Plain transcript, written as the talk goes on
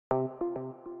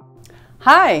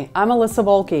Hi, I'm Alyssa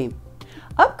Volke.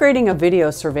 Upgrading a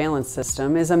video surveillance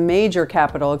system is a major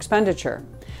capital expenditure,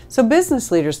 so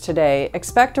business leaders today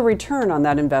expect a return on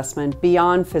that investment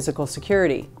beyond physical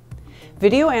security.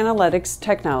 Video analytics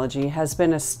technology has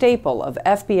been a staple of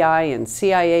FBI and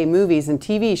CIA movies and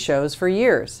TV shows for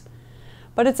years,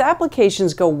 but its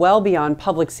applications go well beyond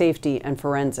public safety and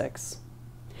forensics.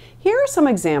 Here are some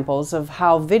examples of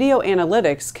how video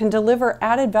analytics can deliver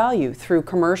added value through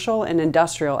commercial and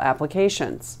industrial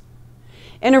applications.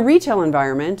 In a retail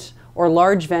environment or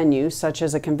large venue such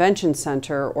as a convention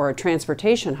center or a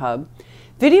transportation hub,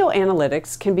 video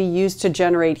analytics can be used to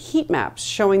generate heat maps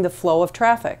showing the flow of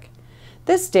traffic.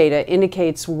 This data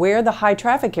indicates where the high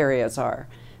traffic areas are,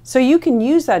 so you can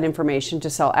use that information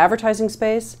to sell advertising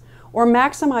space or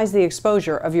maximize the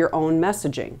exposure of your own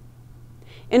messaging.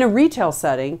 In a retail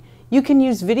setting, you can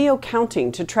use video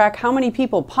counting to track how many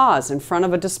people pause in front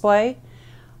of a display,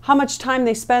 how much time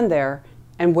they spend there,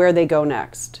 and where they go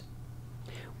next.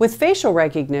 With facial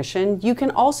recognition, you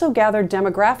can also gather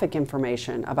demographic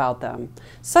information about them,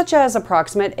 such as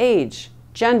approximate age,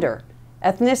 gender,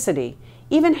 ethnicity,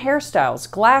 even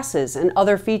hairstyles, glasses, and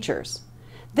other features.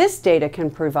 This data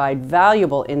can provide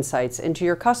valuable insights into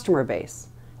your customer base,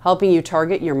 helping you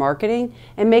target your marketing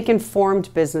and make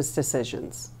informed business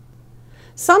decisions.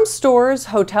 Some stores,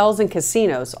 hotels, and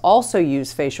casinos also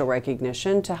use facial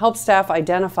recognition to help staff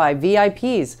identify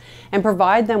VIPs and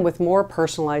provide them with more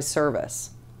personalized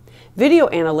service. Video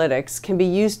analytics can be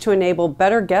used to enable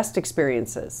better guest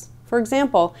experiences. For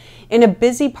example, in a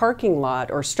busy parking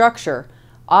lot or structure,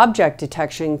 object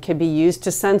detection can be used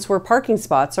to sense where parking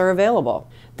spots are available.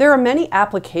 There are many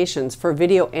applications for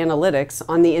video analytics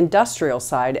on the industrial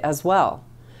side as well.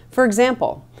 For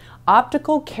example,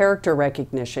 optical character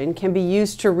recognition can be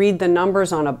used to read the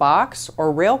numbers on a box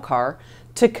or rail car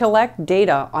to collect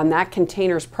data on that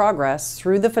container's progress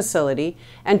through the facility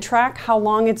and track how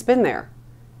long it's been there.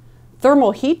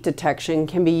 Thermal heat detection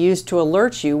can be used to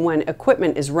alert you when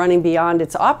equipment is running beyond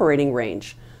its operating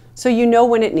range, so you know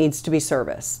when it needs to be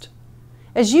serviced.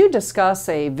 As you discuss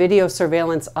a video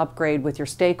surveillance upgrade with your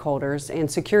stakeholders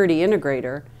and security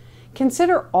integrator,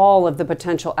 consider all of the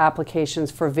potential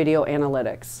applications for video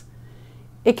analytics.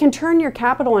 It can turn your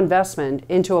capital investment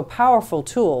into a powerful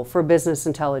tool for business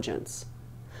intelligence.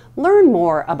 Learn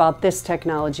more about this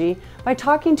technology by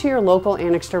talking to your local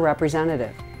Anixter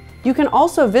representative. You can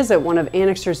also visit one of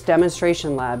Anixter's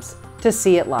demonstration labs to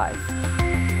see it live.